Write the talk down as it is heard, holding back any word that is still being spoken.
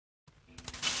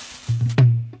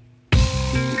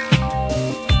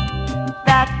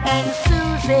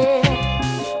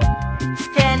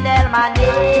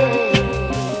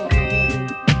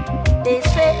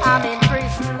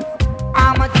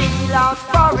jailhouse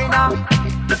foreigner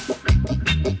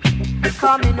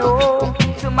coming home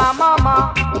to my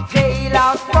mama.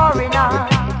 Jailhouse foreigner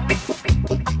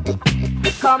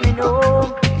coming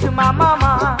home to my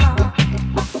mama.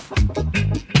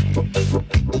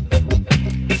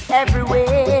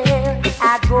 Everywhere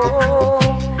I go,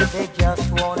 they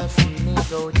just wanna see me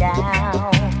go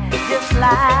down. Just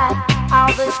like how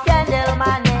they scandal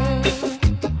my name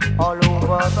all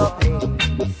over the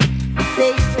place.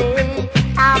 They say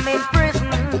I'm in prison,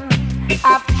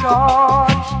 I've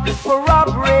charged for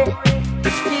robbery,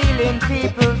 stealing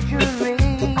people's jewelry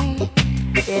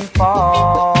in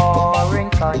foreign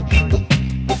countries.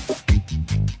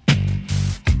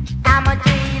 I'm a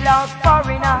jailhouse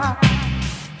foreigner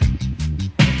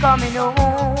coming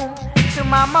home to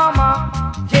my mama.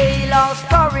 Jailhouse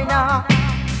foreigner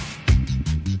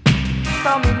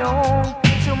coming home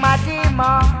to my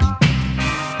demon.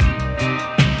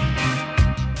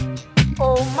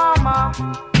 Oh mama,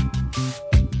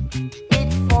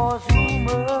 it was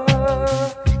rumor,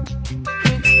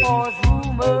 it was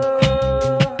rumor.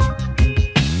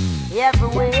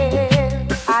 Everywhere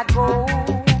I go,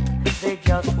 they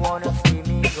just wanna see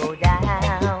me go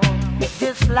down.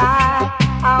 Just like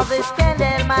how they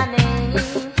scandal my name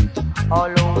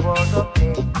all over the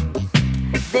place.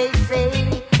 They say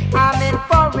I'm in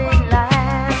foreign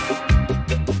land,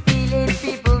 stealing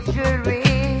people's jewelry,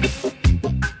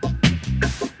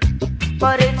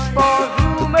 but it's for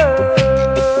rumor,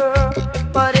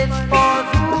 but it's for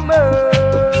rumor.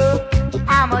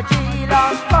 I'm a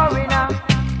jailhouse foreigner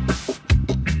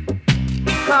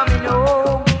coming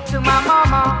home to my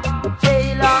mama.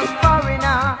 Jailhouse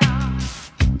foreigner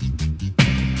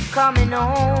coming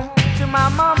home to my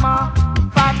mama.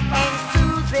 Fat and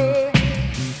Susie,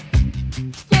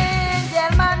 change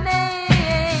my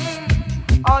name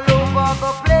all over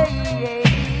the place.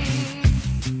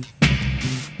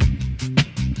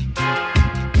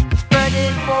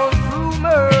 Spreading false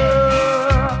rumor,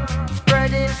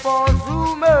 spreading false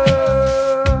rumor.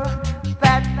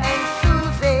 Fat and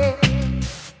Susie,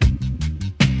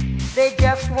 they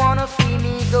just wanna see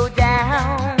me go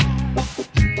down.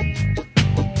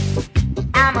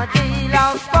 I'm a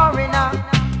jailhouse foreigner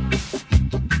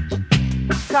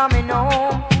coming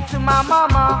home to my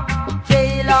mama.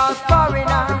 Jailhouse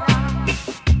foreigner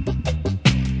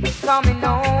coming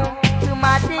home to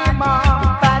my demon.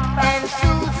 Fat and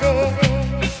Susie,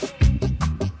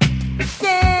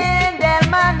 scandal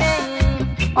my name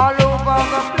all over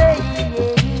the place.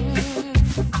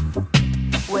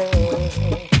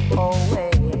 Way, oh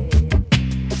way,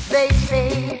 they say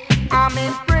I'm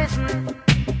in prison,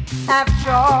 I've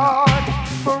charged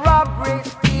for robbery,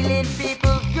 stealing people.